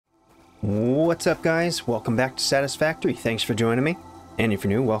What's up, guys? Welcome back to Satisfactory. Thanks for joining me. And if you're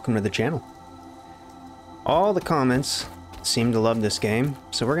new, welcome to the channel. All the comments seem to love this game,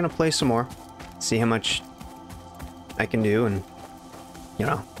 so we're going to play some more. See how much I can do, and, you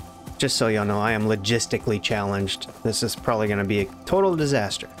know, just so y'all know, I am logistically challenged. This is probably going to be a total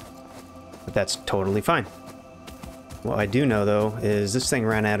disaster. But that's totally fine. What I do know, though, is this thing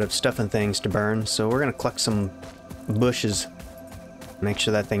ran out of stuff and things to burn, so we're going to collect some bushes. Make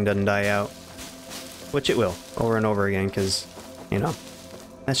sure that thing doesn't die out. Which it will, over and over again, because, you know,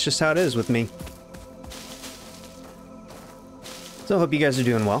 that's just how it is with me. So I hope you guys are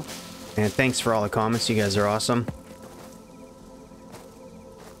doing well. And thanks for all the comments, you guys are awesome.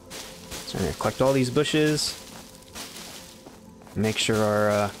 So I'm going to collect all these bushes. Make sure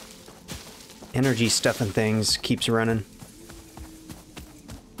our energy stuff and things keeps running.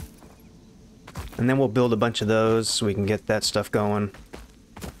 And then we'll build a bunch of those so we can get that stuff going.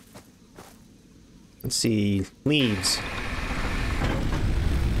 Let's see, leaves.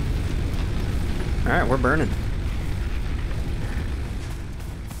 Alright, we're burning.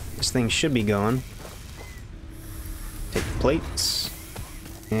 This thing should be going. Take the plates.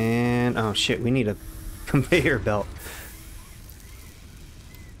 And, oh shit, we need a conveyor belt.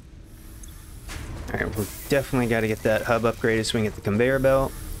 Alright, we've definitely got to get that hub upgraded so we can get the conveyor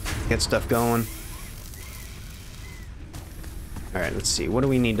belt. Get stuff going. Alright, let's see, what do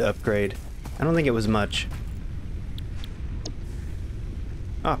we need to upgrade? I don't think it was much.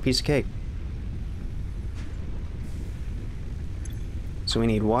 Oh, piece of cake. So we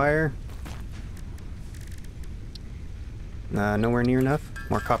need wire. Nowhere near enough.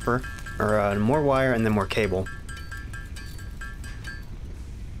 More copper. Or more wire and then more cable.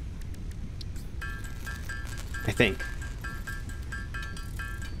 I think.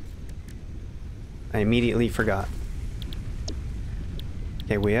 I immediately forgot.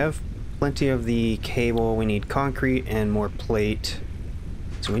 Okay, we have plenty of the cable. We need concrete and more plate.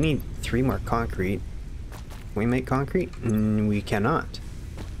 So we need 3 more concrete. Can we make concrete? We cannot.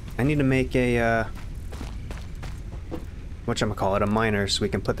 I need to make a, whatchamacallit, a miner, so we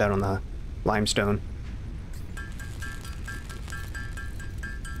can put that on the limestone.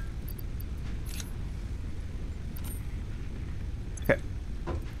 Okay.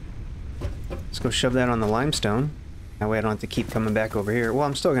 Let's go shove that on the limestone. That way I don't have to keep coming back over here. Well,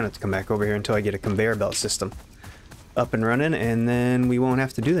 I'm still going to have to come back over here until I get a conveyor belt system up and running, and then we won't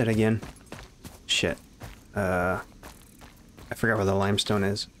have to do that again. Shit. I forgot where the limestone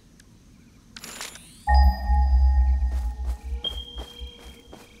is.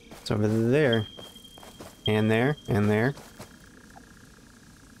 It's over there. And there. And there.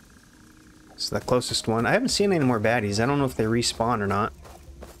 It's the closest one. I haven't seen any more baddies. I don't know if they respawn or not.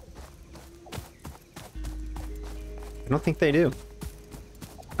 I don't think they do.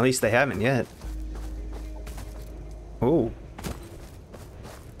 At least they haven't yet. Oh.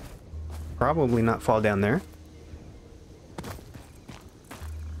 Probably not fall down there.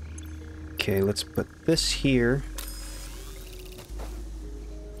 Okay, let's put this here.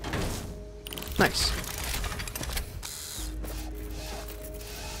 Nice.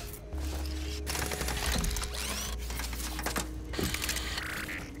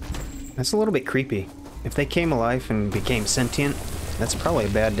 That's a little bit creepy. If they came alive and became sentient, that's probably a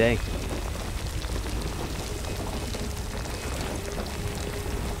bad day.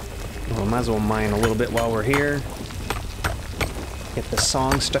 Well, might as well mine a little bit while we're here. Get the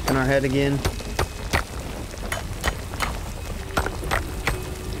song stuck in our head again.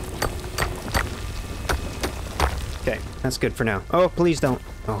 Okay, that's good for now. Oh, please don't.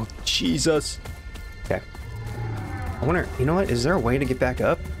 Oh, Jesus. Okay. I wonder, you know what? Is there a way to get back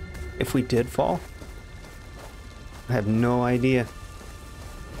up if we did fall? I have no idea.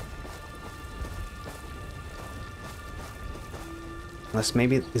 Unless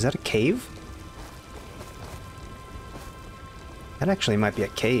maybe... Is that a cave? That actually might be a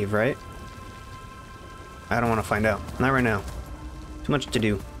cave, right? I don't want to find out. Not right now. Too much to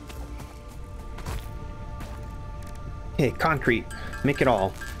do. Okay, concrete. Make it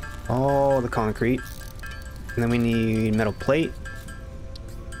all. All the concrete. And then we need metal plate.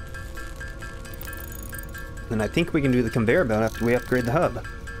 And I think we can do the conveyor belt after we upgrade the hub.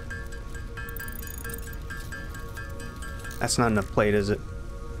 That's not enough plate, is it?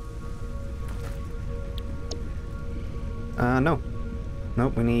 No.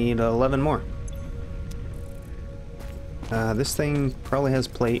 Nope, we need 11 more. This thing probably has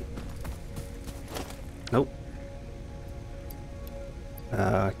plate. Nope.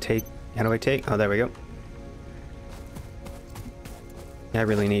 Take... How do I take? Oh, there we go. I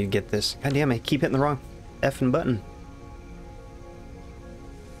really need to get this. God damn, I keep hitting the wrong effing button.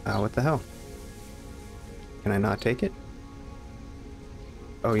 What the hell? Can I not take it?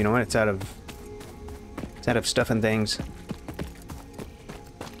 Oh, you know what? It's out of stuff and things.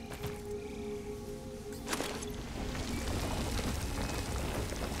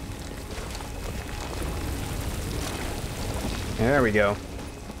 There we go.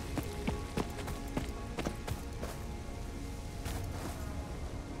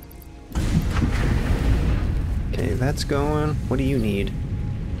 Okay, that's going. What do you need?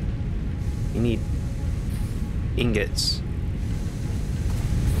 You need ingots.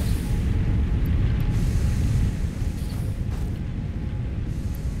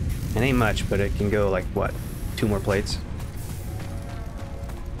 It ain't much, but it can go like, what, 2 more plates?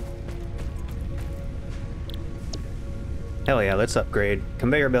 Hell yeah, let's upgrade.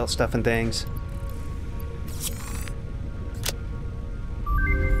 Conveyor belt stuff and things.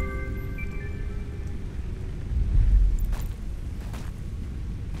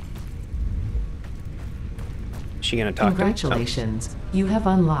 Is she gonna talk to me? Congratulations, you have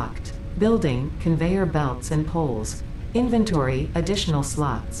unlocked building, conveyor belts and poles. Inventory, additional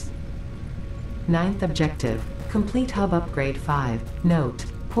slots. 9th objective, complete hub upgrade 5. Note,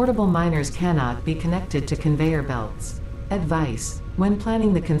 portable miners cannot be connected to conveyor belts. Advice, when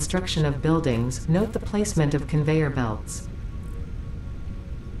planning the construction of buildings, note the placement of conveyor belts.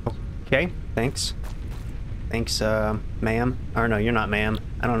 Okay, thanks. Thanks, ma'am. Or no, you're not ma'am.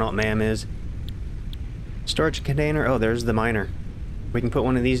 I don't know what ma'am is. Storage container. Oh, there's the miner. We can put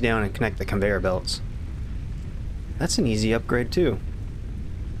one of these down and connect the conveyor belts. That's an easy upgrade too.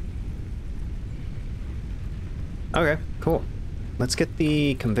 Okay, cool. Let's get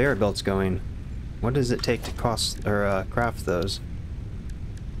the conveyor belts going. What does it take to craft those?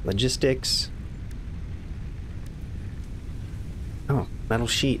 Logistics. Oh, metal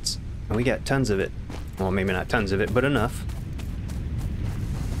sheets. And we got tons of it. Well, maybe not tons of it, but enough.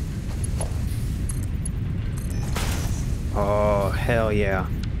 Oh, hell yeah.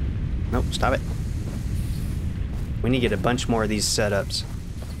 Nope, stop it. We need to get a bunch more of these setups.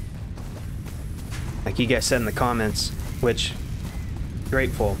 Like you guys said in the comments, which,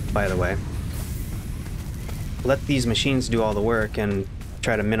 grateful, by the way. Let these machines do all the work and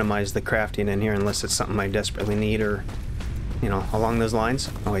try to minimize the crafting in here unless it's something I desperately need or, you know, along those lines.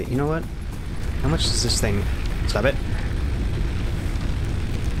 Oh wait, you know what? How much does this thing... Stop it.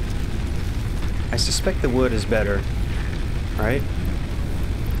 I suspect the wood is better, right?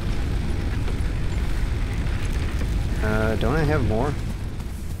 Don't I have more?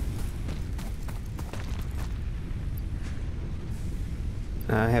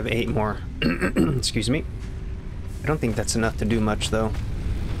 I have 8 more. Excuse me. I don't think that's enough to do much, though.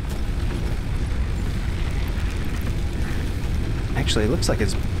 Actually, it looks like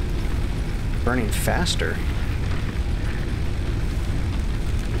it's burning faster.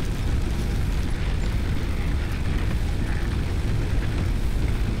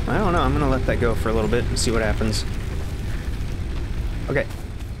 I don't know. I'm gonna let that go for a little bit and see what happens. Okay.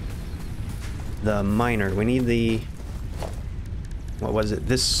 The miner. We need the... What was it?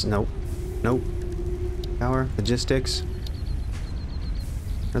 This... Nope. Nope. Power. Logistics.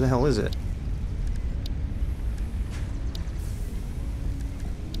 Where the hell is it?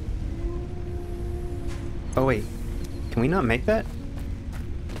 Oh, wait. Can we not make that?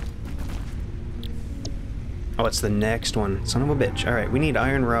 Oh, it's the next one. Son of a bitch. Alright, we need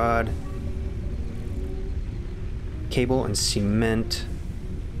iron rod, cable, and cement.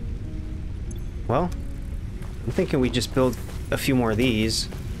 Well, I'm thinking we just build a few more of these.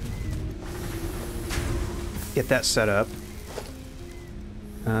 Get that set up.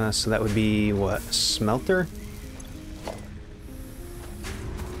 So that would be, what, a smelter?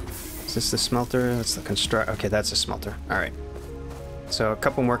 Is this the smelter? That's the construct... Okay, that's a smelter. Alright. So a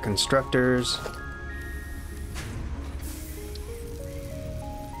couple more constructors.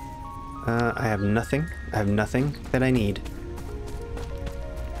 I have nothing. I have nothing that I need.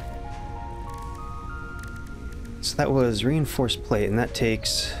 So that was reinforced plate, and that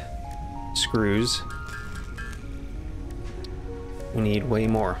takes screws. We need way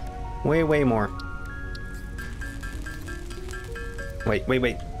more. Way, way more. Wait, wait,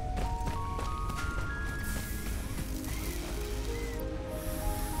 wait.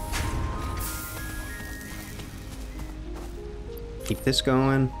 Keep this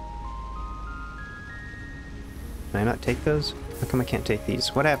going. Can I not take those? How come I can't take these?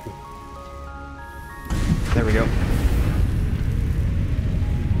 What happened? There we go.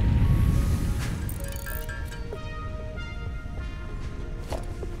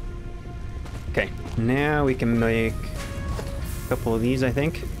 Okay, now we can make a couple of these, I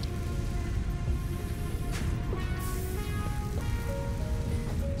think.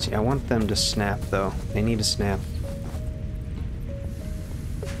 see, I want them to snap though. They need to snap.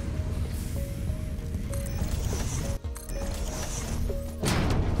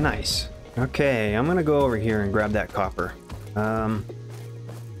 Nice. Okay, I'm gonna go over here and grab that copper. I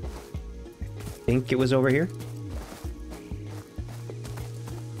think it was over here.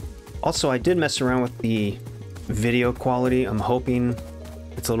 Also, I did mess around with the video quality. I'm hoping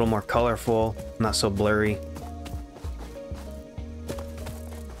it's a little more colorful, not so blurry.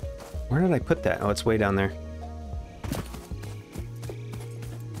 Where did I put that? Oh, it's way down there.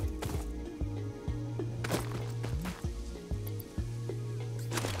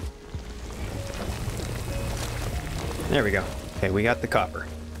 There we go. Okay, we got the copper.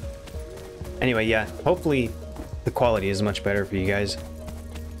 Anyway, yeah, hopefully the quality is much better for you guys.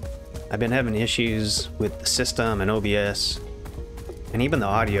 I've been having issues with the system and OBS, and even the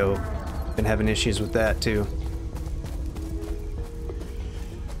audio. Been having issues with that too.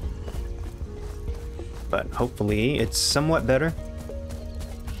 But hopefully it's somewhat better.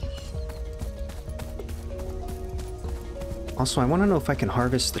 Also, I want to know if I can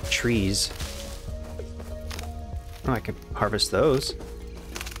harvest the trees. Oh, I could harvest those.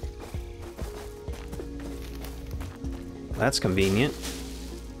 That's convenient.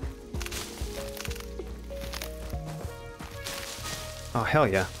 Oh, hell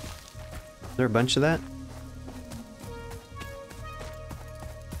yeah. Is there a bunch of that?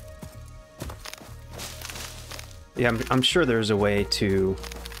 Yeah, I'm sure there's a way to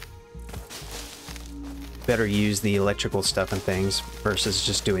better use the electrical stuff and things versus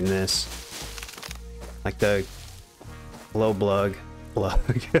just doing this. Like the glow plug.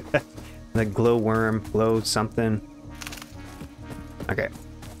 The glow worm, glow something. Okay.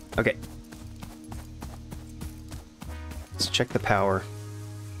 Okay. Let's check the power.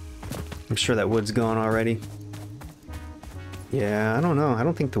 I'm sure that wood's gone already. Yeah, I don't know. I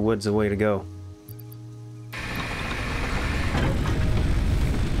don't think the wood's the way to go.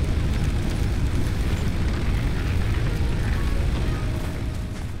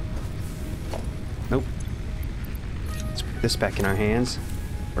 Nope. Let's put this back in our hands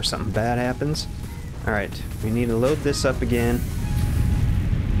or something bad happens. Alright, we need to load this up again.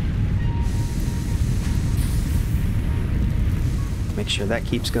 Make sure that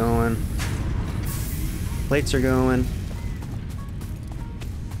keeps going. Plates are going.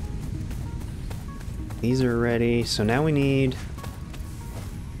 These are ready. So now we need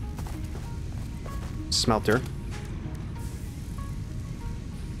smelter.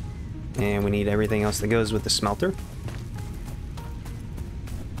 And we need everything else that goes with the smelter.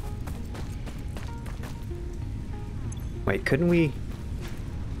 Wait, couldn't we?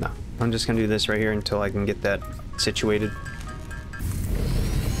 No, I'm just gonna do this right here until I can get that situated.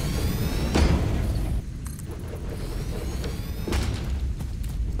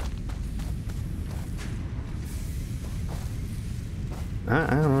 I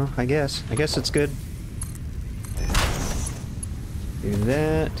don't know, I guess it's good. Do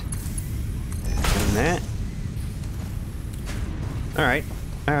that. And that. Alright,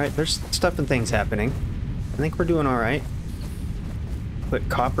 there's stuff and things happening. I think we're doing alright. Put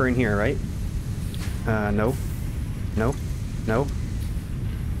copper in here, right? No. No. No.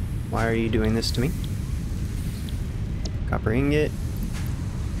 Why are you doing this to me? Copper ingot.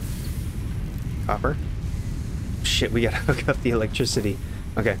 Copper. Shit, we gotta hook up the electricity.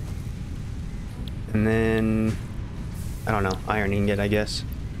 Okay. And then... I don't know, iron ingot, I guess.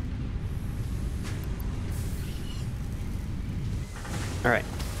 Alright.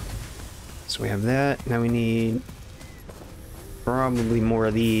 So we have that. Now we need... probably more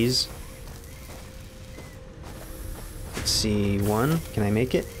of these. Let's see, one. Can I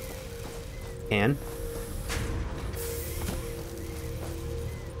make it? Can.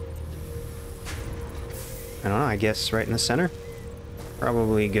 I don't know, I guess right in the center.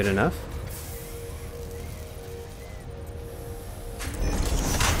 Probably good enough.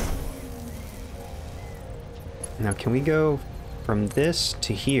 Now can we go from this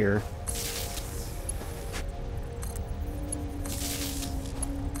to here?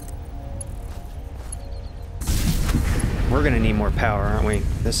 We're gonna need more power, aren't we?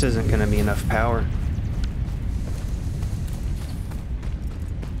 This isn't gonna be enough power.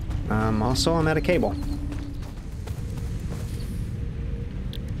 Also, I'm out of cable.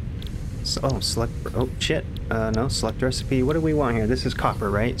 So, oh, select... oh, shit. No, select recipe. What do we want here? This is copper,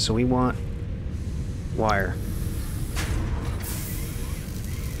 right? So we want wire.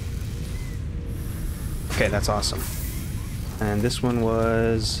 Okay, that's awesome. And this one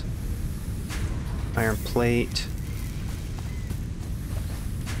was iron plate.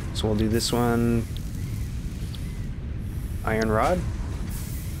 So we'll do this one. Iron rod.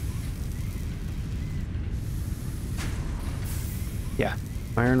 Yeah,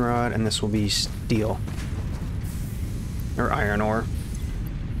 iron rod, and this will be steel. Or iron ore.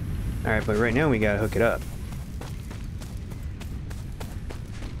 Alright, but right now we gotta hook it up.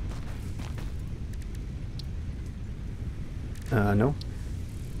 No.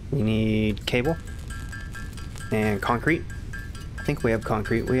 We need cable. And concrete. I think we have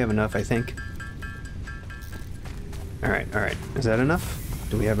concrete. We have enough, I think. Alright, alright. Is that enough?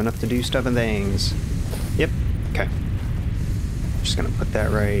 Do we have enough to do stuff and things? Yep. Okay. Just gonna put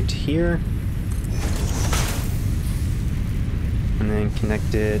that right here. And then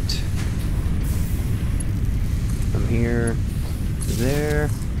connect it from here to there,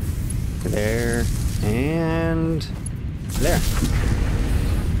 to there, and there.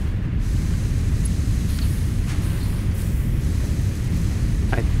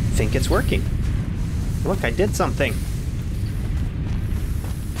 I think it's working. Look, I did something.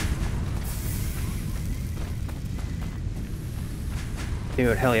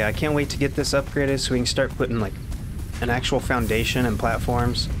 Dude, hell yeah, I can't wait to get this upgraded so we can start putting like an actual foundation and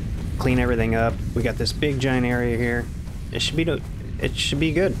platforms, clean everything up. We got this big giant area here. It should be good.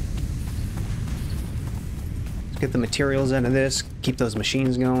 Let's get the materials out of this, keep those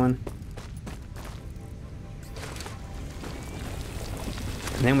machines going.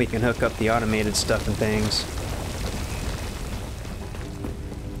 And then we can hook up the automated stuff and things.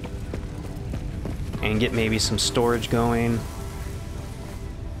 And get maybe some storage going.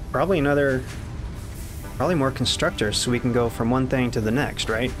 Probably more constructors so we can go from one thing to the next,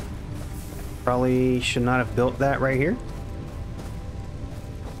 right? Probably should not have built that right here.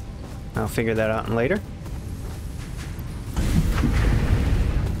 I'll figure that out later.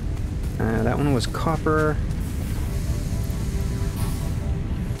 That one was copper.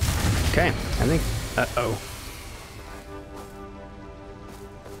 Okay, I think... Uh-oh.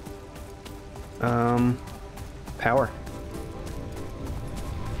 Power.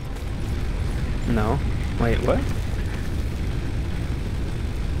 No. Wait, what?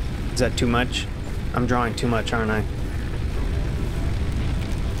 Is that too much? I'm drawing too much, aren't I?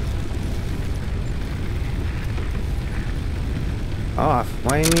 Off.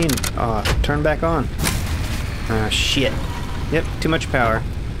 Why do you mean off? Turn back on. Ah, shit. Yep, too much power.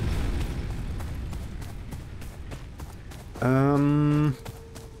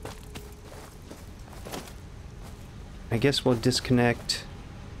 I guess we'll disconnect.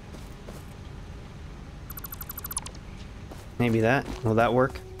 Maybe that. Will that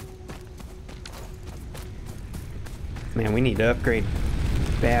work? Man, we need to upgrade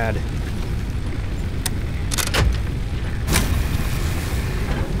bad.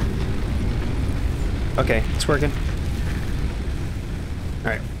 Okay, it's working.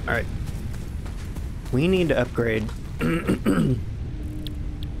 Alright, alright. We need to upgrade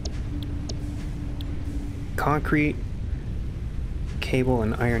concrete, cable,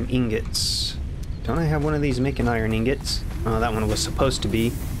 and iron ingots. Don't I have one of these making iron ingots? Oh, that one was supposed to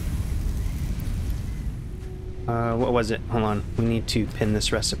be. What was it? Hold on. We need to pin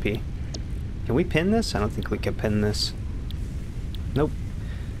this recipe. Can we pin this? I don't think we can pin this. Nope.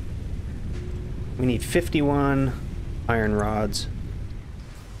 We need 51 iron rods.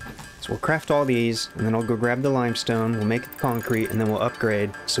 So we'll craft all these, and then I'll go grab the limestone, we'll make the concrete, and then we'll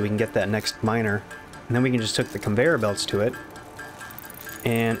upgrade so we can get that next miner. And then we can just hook the conveyor belts to it,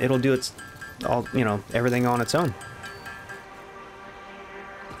 and it'll do its all, you know, everything on its own.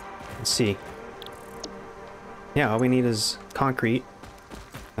 Let's see. Yeah, all we need is concrete.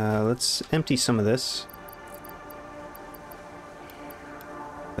 Let's empty some of this.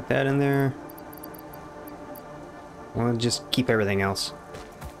 Put that in there. We'll just keep everything else.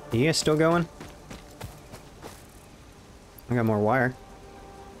 Are you guys still going? I got more wire.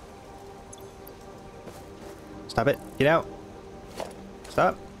 Stop it. Get out.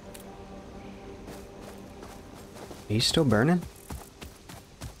 Stop. Are you still burning?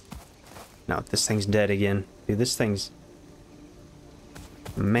 No, this thing's dead again. Dude, this thing's...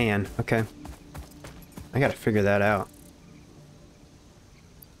 Man, okay. I gotta figure that out.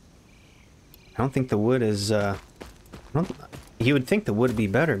 I don't think the wood is, you would think the wood would be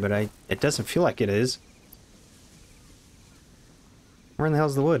better, but it doesn't feel like it is. Where in the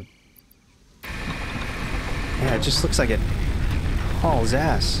hell's the wood? Yeah, it just looks like it hauls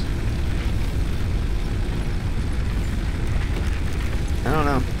ass. I don't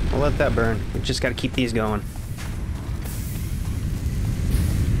know. We'll let that burn. We just gotta keep these going.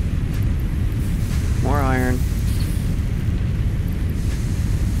 More iron.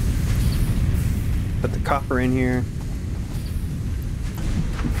 Put the copper in here.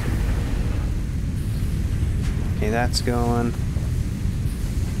 Okay, that's going.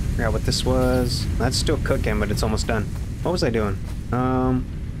 Forgot what this was. That's still cooking, but it's almost done. What was I doing?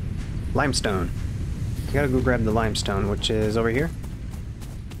 Limestone. I gotta go grab the limestone, which is over here.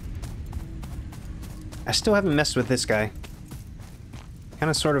 I still haven't messed with this guy.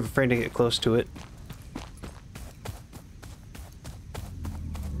 Kinda sort of afraid to get close to it.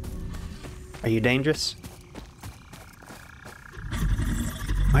 Are you dangerous?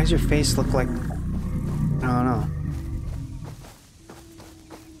 Why does your face look like... I don't know.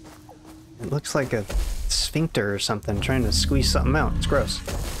 It looks like a sphincter or something trying to squeeze something out. It's gross.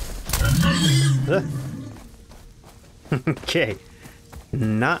 Ugh. Okay.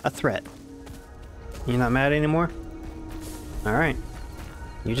 Not a threat. You not mad anymore? Alright.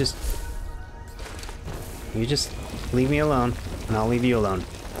 You just leave me alone, and I'll leave you alone.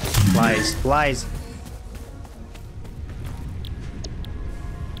 Lies. Lies!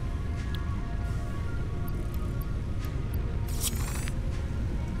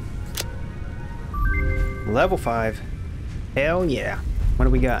 Level 5. Hell yeah. What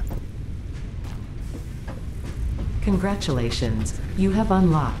do we got? Congratulations, you have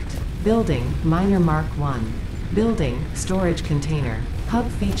unlocked Building Miner Mark 1. Building Storage Container. Hub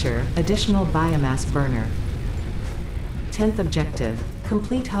feature Additional Biomass Burner. 10th objective,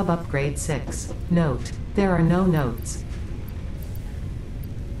 complete hub upgrade 6. Note, there are no notes.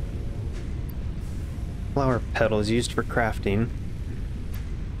 Flower petals used for crafting.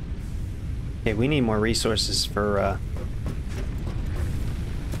 Okay, we need more resources for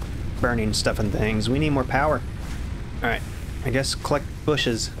burning stuff and things. We need more power. Alright, I guess collect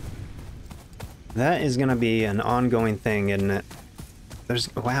bushes. That is gonna be an ongoing thing, isn't it?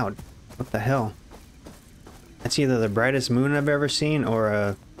 There's... wow, what the hell? That's either the brightest moon I've ever seen or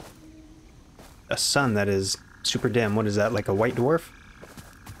a sun that is super dim. What is that, like a white dwarf?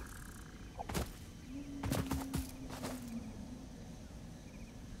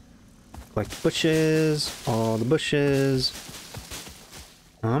 Collect bushes, all the bushes.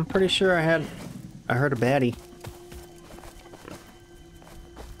 I'm pretty sure I heard a baddie.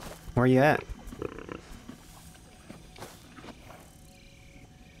 Where you at?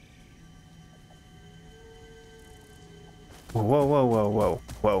 Whoa, whoa, whoa, whoa, whoa,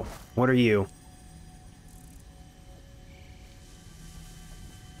 whoa. What are you?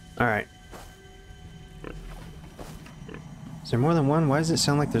 Alright. Is there more than one? Why does it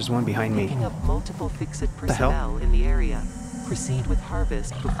sound like there's one behind me? Picking up multiple fix-it The hell? personnel in the area. Proceed with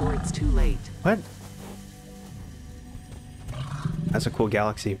harvest before it's too late. What? That's a cool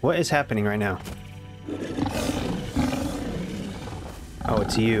galaxy. What is happening right now? Oh,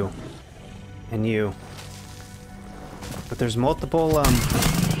 it's you. And you. But there's multiple,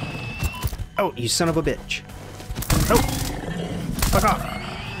 Oh, you son of a bitch. Oh! Fuck off!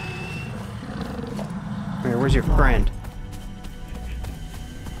 Here, where's your friend?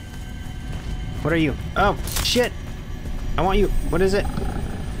 What are you? Oh, shit! I want you. What is it?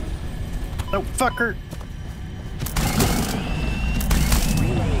 Oh, fucker!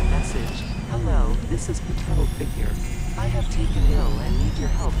 Relaying message. Hello, this is Patrol Figure. I have taken ill and need your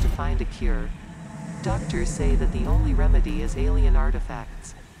help to find a cure. Doctors say that the only remedy is alien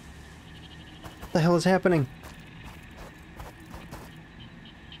artifacts. What the hell is happening?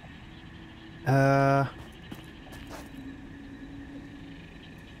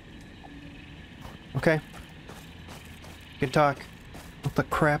 Okay. Good talk. What the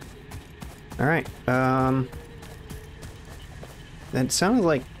crap? Alright, It sounded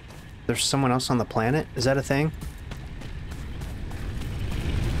like there's someone else on the planet. Is that a thing?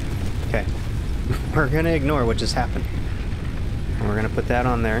 Okay. We're gonna ignore what just happened. And we're gonna put that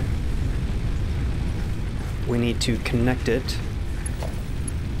on there. We need to connect it.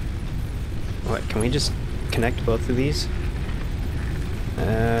 What, can we just connect both of these?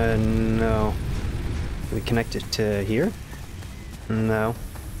 No. Can we connect it to here? No.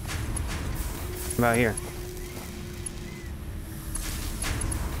 What about here?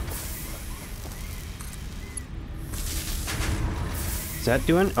 Is that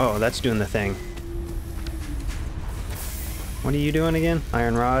doing? Oh, that's doing the thing. What are you doing again?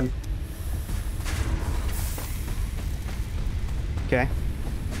 Iron rod. Okay.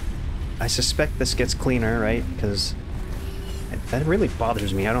 I suspect this gets cleaner, right? Because that really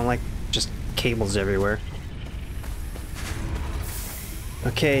bothers me. I don't like just cables everywhere.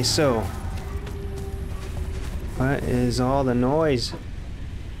 Okay, so what is all the noise?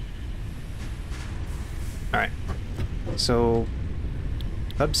 Alright. So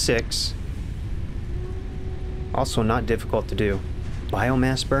Hub 6. Also not difficult to do.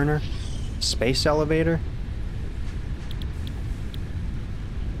 Biomass burner? Space elevator?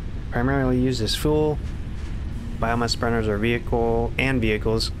 Primarily used as fuel. Biomass burners are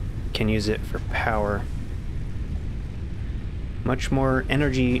vehicles can use it for power. Much more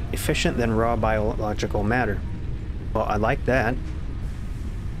energy efficient than raw biological matter. Well, I like that.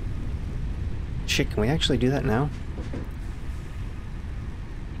 Shit, can we actually do that now?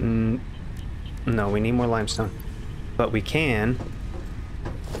 No, we need more limestone. But we can.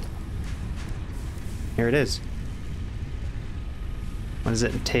 Here it is. What is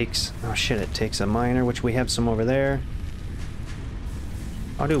it? It takes... Oh shit, it takes a miner, which we have some over there.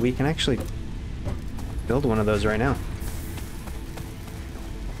 Oh dude, we can actually build one of those right now.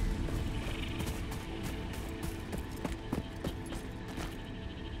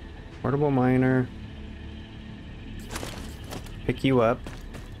 Portable miner. Pick you up.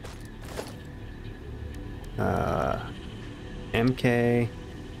 MK.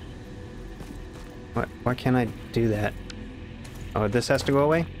 What? Why can't I do that? Oh, this has to go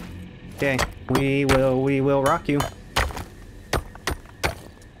away? Okay, we will rock you.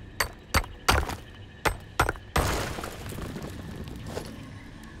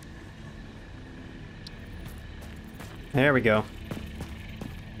 There we go.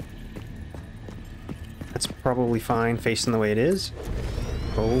 That's probably fine facing the way it is.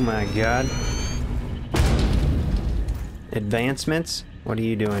 Oh my god. Advancements? What are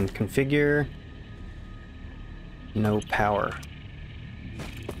you doing? Configure. No power.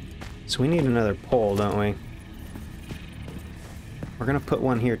 So we need another pole, don't we? We're gonna put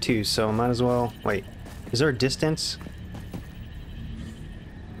one here too, so might as well... Wait, is there a distance?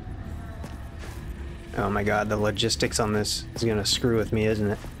 Oh my god, the logistics on this is gonna screw with me,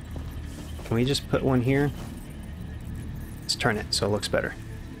 isn't it? Can we just put one here? Let's turn it so it looks better.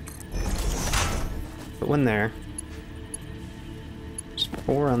 Put one there. There's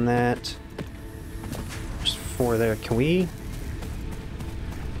 4 on that. There's 4 there. Can we...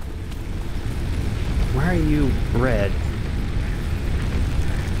 Why are you red?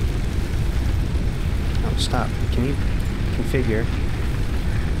 Oh, stop. Can you configure?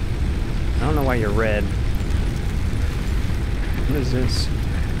 I don't know why you're red. What is this?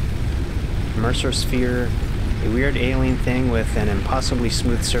 Mercer sphere. A weird alien thing with an impossibly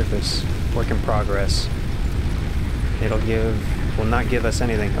smooth surface. Work in progress. Will not give us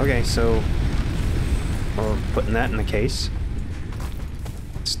anything. Okay, so we're putting that in the case.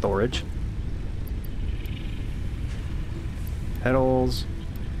 Storage. Petals.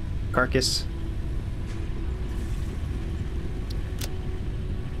 Carcass.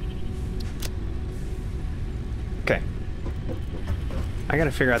 Okay. I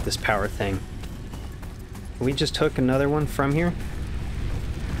gotta figure out this power thing. Can we just hook another one from here?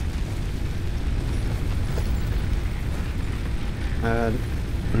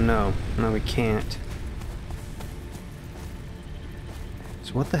 No. No, we can't.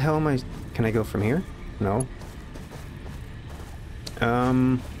 So what the hell am I... Can I go from here? No.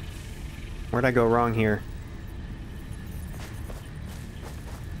 Where'd I go wrong here?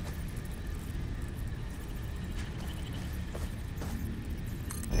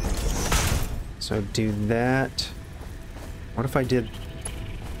 So do that. What if I did...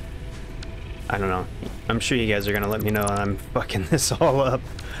 I don't know. I'm sure you guys are gonna let me know I'm fucking this all up.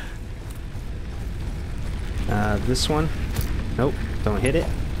 This one? Nope. Don't hit it.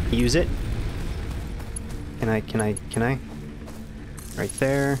 Use it. Can I? Right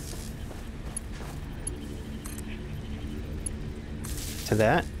there. To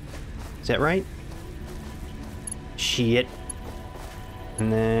that? Is that right? Shit.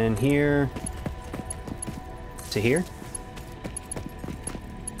 And then here. To here.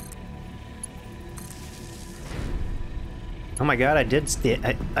 Oh my god, I did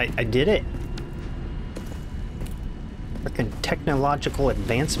it. Freaking technological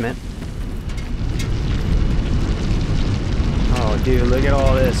advancement. Oh dude, look at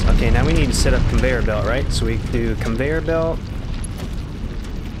all this. Okay, now we need to set up conveyor belt, right? So we do conveyor belt.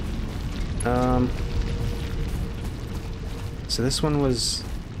 So this one was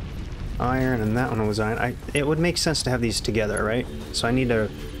iron and that one was iron. It would make sense to have these together, right? So I need to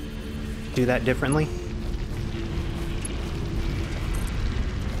do that differently.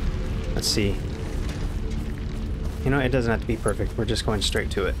 Let's see. You know, it doesn't have to be perfect. We're just going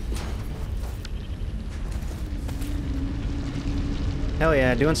straight to it. Hell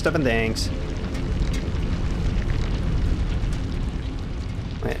yeah, doing stuff and things.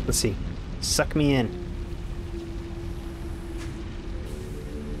 Wait, let's see. Suck me in.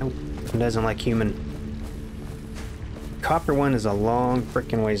 Nope, it doesn't like human. Copper one is a long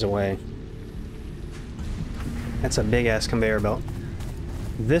frickin' ways away. That's a big ass conveyor belt.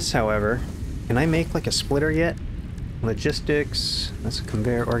 This, however, can I make like a splitter yet? Logistics, that's a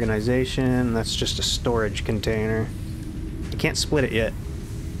conveyor organization, that's just a storage container. I can't split it yet.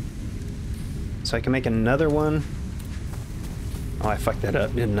 So I can make another one. Oh, I fucked that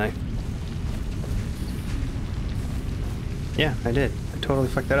up, didn't I? Yeah, I did. I totally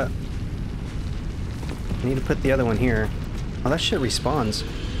fucked that up. I need to put the other one here. Oh, that shit respawns.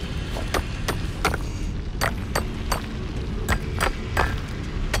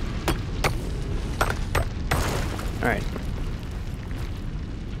 Alright.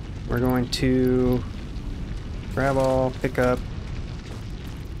 We're going to grab all, pick up.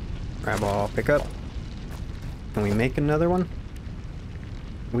 Grab all, pick up. Can we make another one?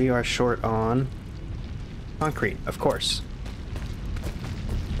 We are short on concrete, of course.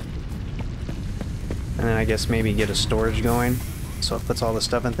 And then I guess maybe get a storage going. So it puts all the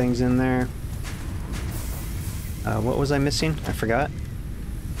stuff and things in there. What was I missing? I forgot.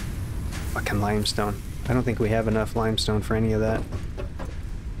 Fucking limestone. I don't think we have enough limestone for any of that.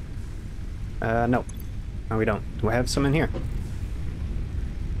 No. No, we don't. Do I have some in here?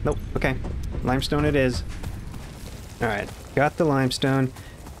 Nope. Okay. Limestone it is. Alright. Got the limestone.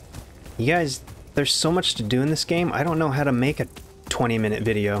 You guys, there's so much to do in this game. I don't know how to make a 20-minute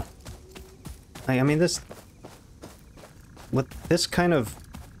video. I mean, with this kind of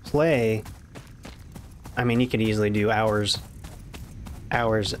play, I mean, you could easily do hour-long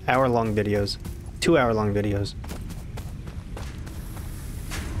videos, 2-hour-long videos.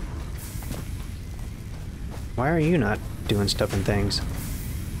 Why are you not doing stuff and things?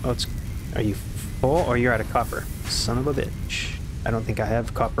 Oh, are you full or you're out of copper? Son of a bitch. I don't think I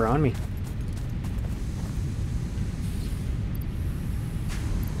have copper on me.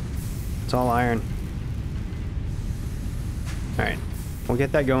 It's all iron. Alright, we'll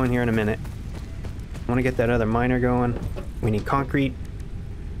get that going here in a minute. I want to get that other miner going. We need concrete.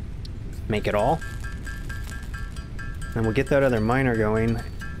 Make it all. And we'll get that other miner going.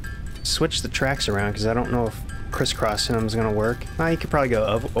 Switch the tracks around because I don't know if crisscrossing them is going to work. You could probably go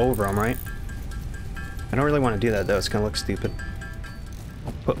over them, right? I don't really want to do that though, it's going to look stupid.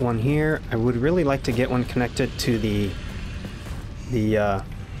 I'll put one here. I would really like to get one connected to the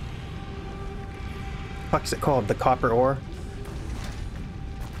fuck's it called? The copper ore.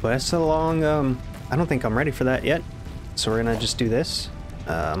 But it's a long, I don't think I'm ready for that yet. So we're gonna just do this.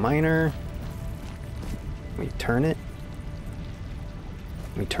 Miner. We turn it.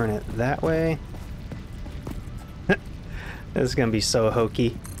 We turn it that way. This is gonna be so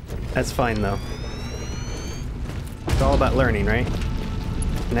hokey. That's fine though. It's all about learning, right?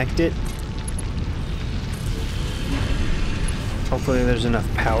 Connect it. Hopefully there's enough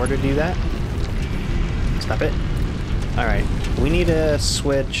power to do that. Stop it. Alright, we need to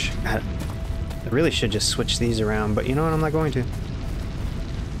switch. I really should just switch these around, but you know what? I'm not going to.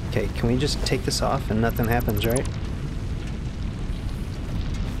 Okay, can we just take this off and nothing happens, right?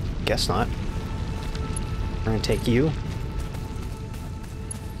 Guess not. I'm gonna take you.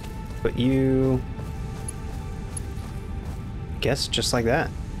 Put you... Guess just like that.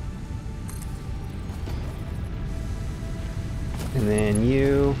 And then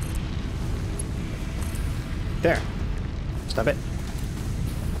you... There. Stop it.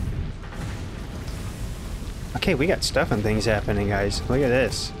 Okay, we got stuff and things happening, guys. Look at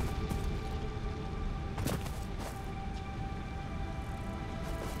this.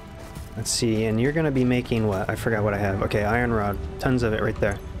 Let's see, and you're gonna be making what? I forgot what I have. Okay, iron rod. Tons of it right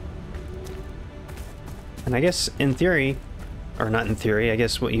there. And I guess in theory, or not in theory, I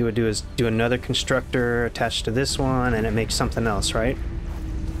guess what you would do is do another constructor attached to this one and it makes something else, right?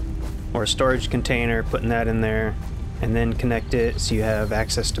 Or a storage container, putting that in there, and then connect it so you have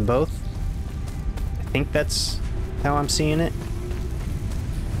access to both. I think that's how I'm seeing it.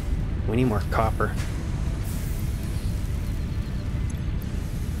 We need more copper.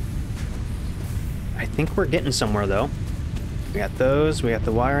 I think we're getting somewhere though. We got those, we got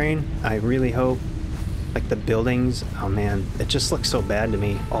the wiring. I really hope, like the buildings, oh man, it just looks so bad to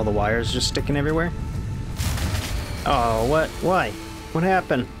me. All the wires just sticking everywhere. Oh, what? Why? What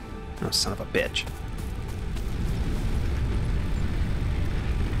happened? Oh, son of a bitch.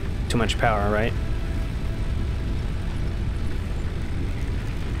 Too much power, right?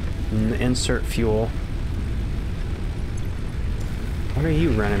 Insert fuel. What are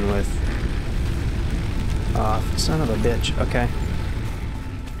you running with? Off. Son of a bitch. Okay.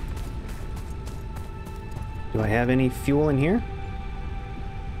 Do I have any fuel in here?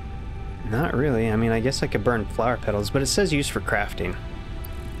 Not really. I mean, I guess I could burn flower petals, but it says used for crafting.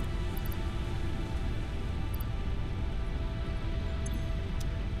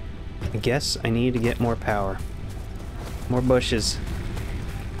 I guess I need to get more power. More bushes.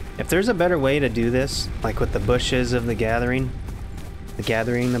 If there's a better way to do this, like with the bushes of the gathering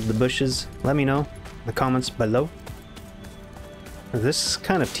of the bushes, let me know in the comments below. This is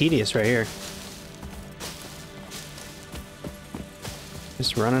kind of tedious right here.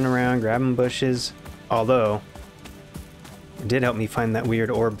 Just running around, grabbing bushes. Although, it did help me find that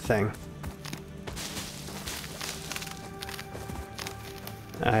weird orb thing.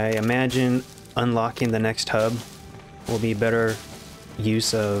 I imagine unlocking the next hub will be better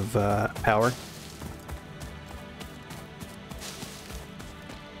use of power.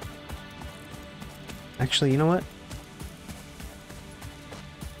 Actually, you know what?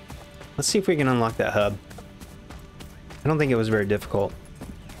 Let's see if we can unlock that hub. I don't think it was very difficult.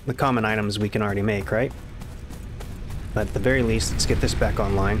 The common items we can already make, right? But at the very least, let's get this back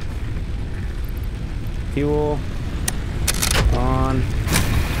online. Fuel on.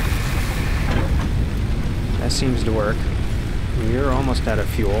 That seems to work. We're almost out of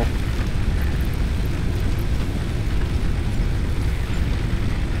fuel.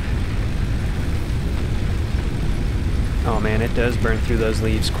 Oh man, it does burn through those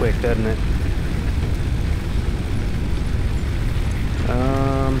leaves quick, doesn't it?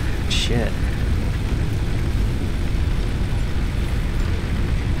 Shit.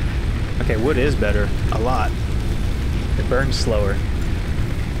 Okay, wood is better. A lot. It burns slower.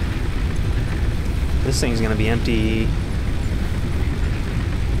 This thing's gonna be empty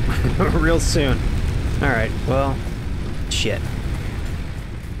real soon. Alright, well, shit.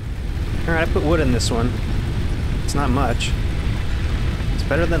 Alright, I put wood in this one. It's not much. It's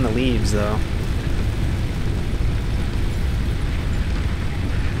better than the leaves, though.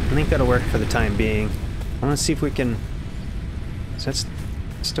 I think that'll work for the time being. I want to see if we can... Is that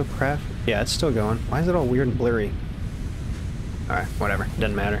still craft? Yeah, it's still going. Why is it all weird and blurry? Alright, whatever.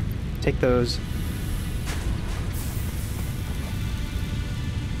 Doesn't matter. Take those.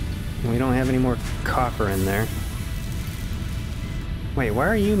 We don't have any more copper in there. Wait, why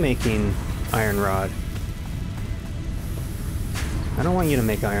are you making iron rod? I don't want you to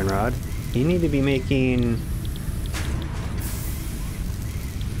make iron rod. You need to be making...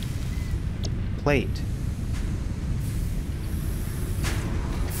 plate.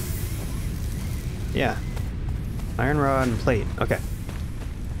 Yeah. Iron rod and plate. Okay.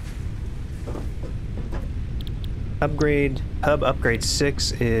 Upgrade. Hub upgrade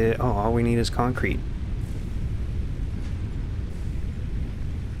 6 is... Oh, all we need is concrete.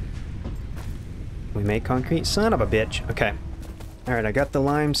 We make concrete? Son of a bitch. Okay. Alright, I got the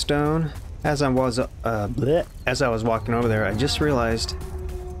limestone. As I was walking over there, I just realized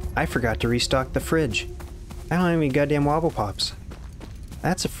I forgot to restock the fridge. I don't have any goddamn wobble pops.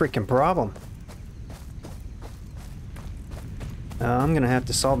 That's a freaking problem. I'm gonna have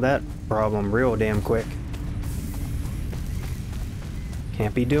to solve that problem real damn quick.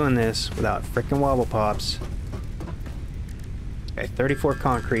 Can't be doing this without frickin' wobble pops. Okay, 34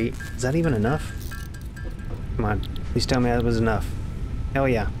 concrete. Is that even enough? Come on, please tell me that was enough. Hell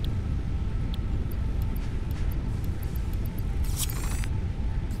yeah.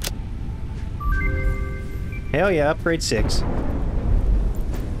 Hell yeah, upgrade 6.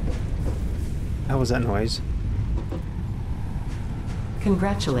 How was that noise?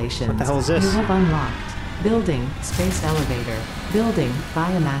 Congratulations. What the hell is this? You have unlocked building space elevator, building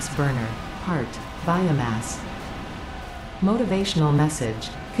biomass burner, part biomass. Motivational message.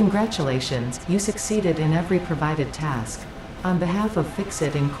 Congratulations, you succeeded in every provided task. On behalf of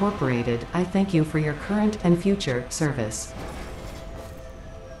Fixit Incorporated, I thank you for your current and future service.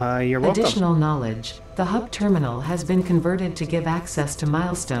 You're welcome. Additional knowledge. The hub terminal has been converted to give access to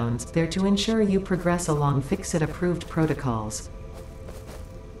milestones there to ensure you progress along Fixit-approved protocols.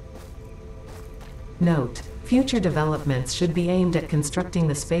 Note: future developments should be aimed at constructing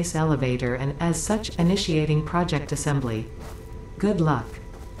the space elevator and, as such, initiating project assembly. Good luck.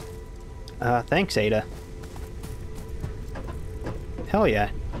 Thanks, Ada. Hell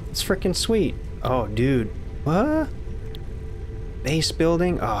yeah. It's freaking sweet. Oh, dude. What? Base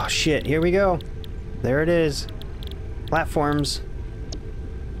building? Oh, shit. Here we go. There it is. Platforms.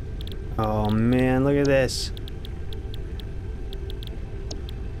 Oh, man. Look at this.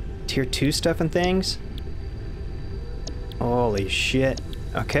 Tier 2 stuff and things? Holy shit.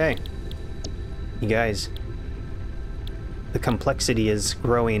 Okay. You guys. The complexity is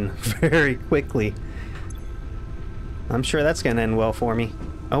growing very quickly. I'm sure that's gonna end well for me.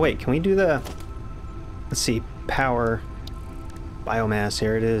 Oh wait, can we do the... Let's see, power... Biomass,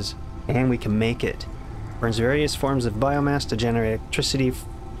 here it is. And we can make it. Burns various forms of biomass to generate electricity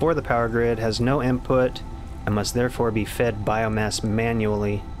for the power grid, has no input, and must therefore be fed biomass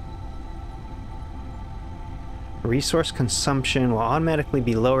manually. Resource consumption will automatically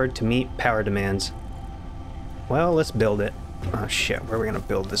be lowered to meet power demands. Well, let's build it. Oh shit, where are we gonna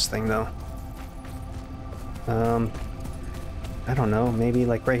build this thing though? I don't know, maybe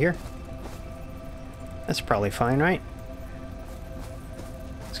like right here? That's probably fine, right?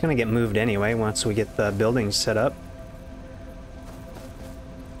 It's gonna get moved anyway once we get the buildings set up.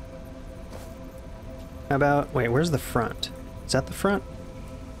 How about, wait, where's the front? Is that the front?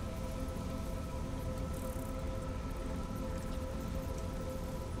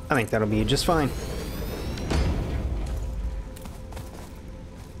 I think that'll be just fine.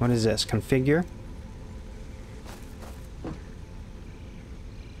 What is this? Configure?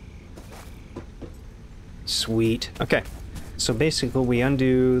 Sweet. Okay. So basically we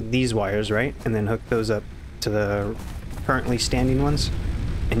undo these wires, right? And then hook those up to the currently standing ones.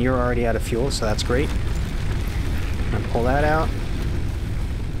 And you're already out of fuel, so that's great. I'm gonna pull that out.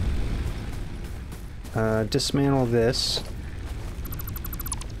 Dismantle this.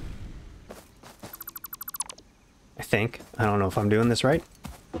 I think. I don't know if I'm doing this right.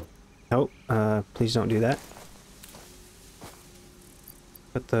 Nope. Please don't do that.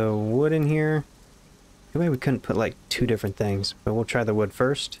 Put the wood in here. Maybe we couldn't put like two different things, but we'll try the wood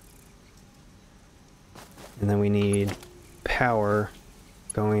first. And then we need power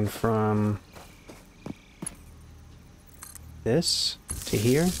going from this to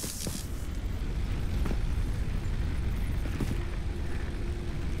here. Is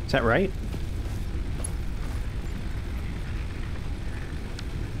that right?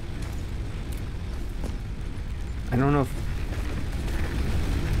 I don't know if...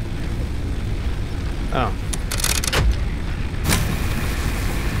 Oh.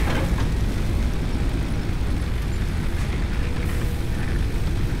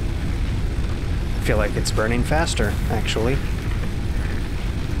 I feel like it's burning faster, actually.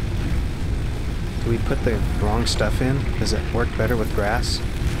 Do we put the wrong stuff in? Does it work better with grass?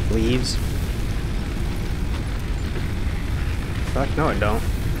 Leaves? Fuck, no it don't.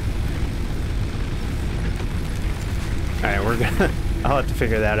 Alright, we're gonna... I'll have to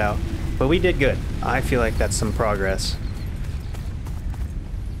figure that out. But we did good. I feel like that's some progress.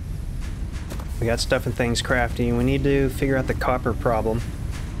 We got stuff and things crafty. We need to figure out the copper problem.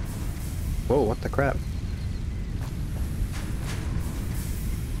 Whoa, what the crap?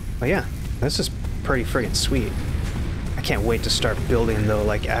 But yeah, this is pretty friggin' sweet. I can't wait to start building the,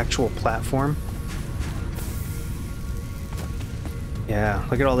 like, actual platform. Yeah,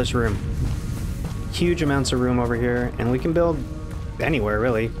 look at all this room. Huge amounts of room over here, and we can build anywhere,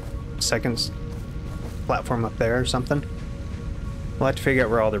 really. Second platform up there or something. We'll have to figure out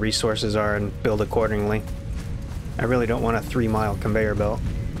where all the resources are and build accordingly. I really don't want a 3-mile conveyor belt.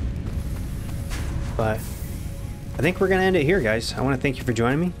 But I think we're going to end it here, guys. I want to thank you for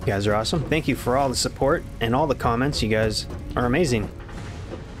joining me. You guys are awesome. Thank you for all the support and all the comments. You guys are amazing.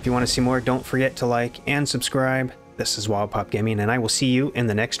 If you want to see more, don't forget to like and subscribe. This is Wild Pop Gaming, and I will see you in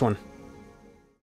the next one.